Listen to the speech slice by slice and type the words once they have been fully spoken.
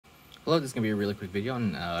Hello, this is going to be a really quick video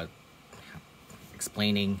on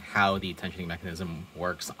explaining how the tensioning mechanism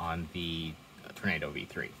works on the Tornado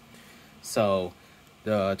V3. So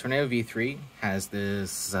the Tornado V3 has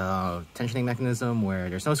this tensioning mechanism where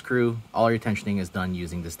there's no screw. All your tensioning is done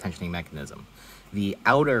using this tensioning mechanism. The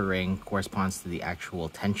outer ring corresponds to the actual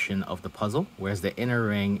tension of the puzzle, whereas the inner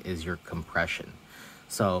ring is your compression.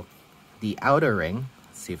 So the outer ring,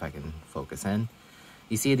 let's see if I can focus in.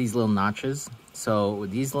 You see these little notches? So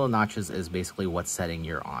these little notches is basically what setting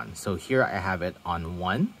you're on. So here I have it on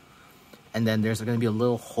 1, and then there's going to be a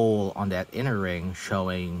little hole on that inner ring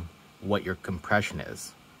showing what your compression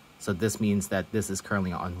is. So this means that this is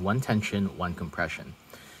currently on 1 tension, 1 compression.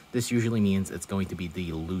 This usually means it's going to be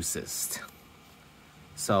the loosest.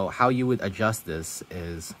 So how you would adjust this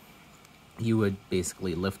is you would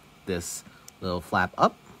basically lift this little flap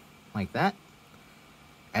up like that,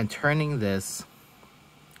 and turning this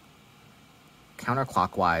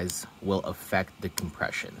counterclockwise will affect the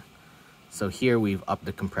compression. So here we've upped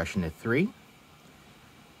the compression to 3,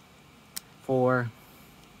 4,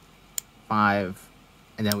 5,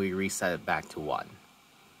 and then we reset it back to 1.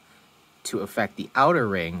 To affect the outer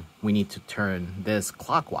ring, we need to turn this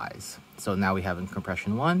clockwise. So now we have in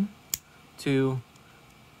compression 1, 2,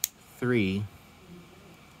 3,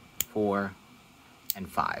 4, and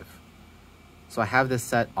 5. So I have this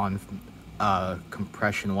set on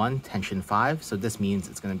compression 1, tension 5, so this means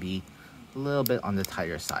it's going to be a little bit on the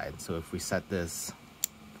tighter side. So if we set this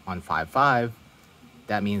on 5.5,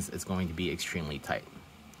 that means it's going to be extremely tight.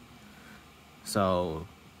 So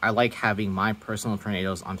I like having my personal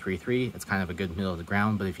tornadoes on 3.3. It's kind of a good middle of the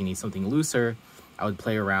ground, but if you need something looser, I would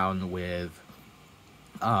play around with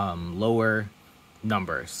lower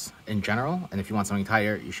numbers in general, and if you want something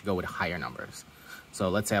tighter, you should go with higher numbers. So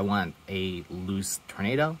let's say I want a loose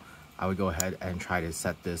tornado. I would go ahead and try to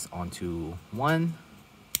set this onto 1,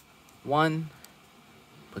 1,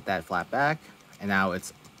 put that flat back, and now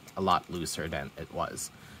it's a lot looser than it was.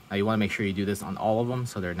 Now you want to make sure you do this on all of them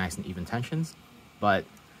so they're nice and even tensions, but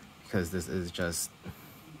because this is just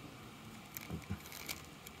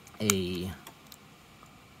a,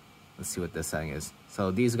 let's see what this setting is. So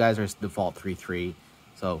these guys are default 3.3,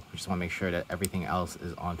 so we just want to make sure that everything else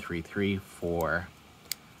is on 3.3 for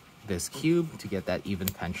this cube to get that even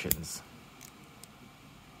tensions,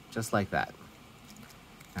 just like that.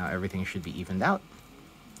 Now everything should be evened out,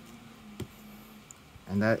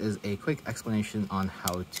 and that is a quick explanation on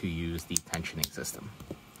how to use the tensioning system.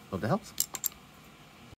 Hope that helps.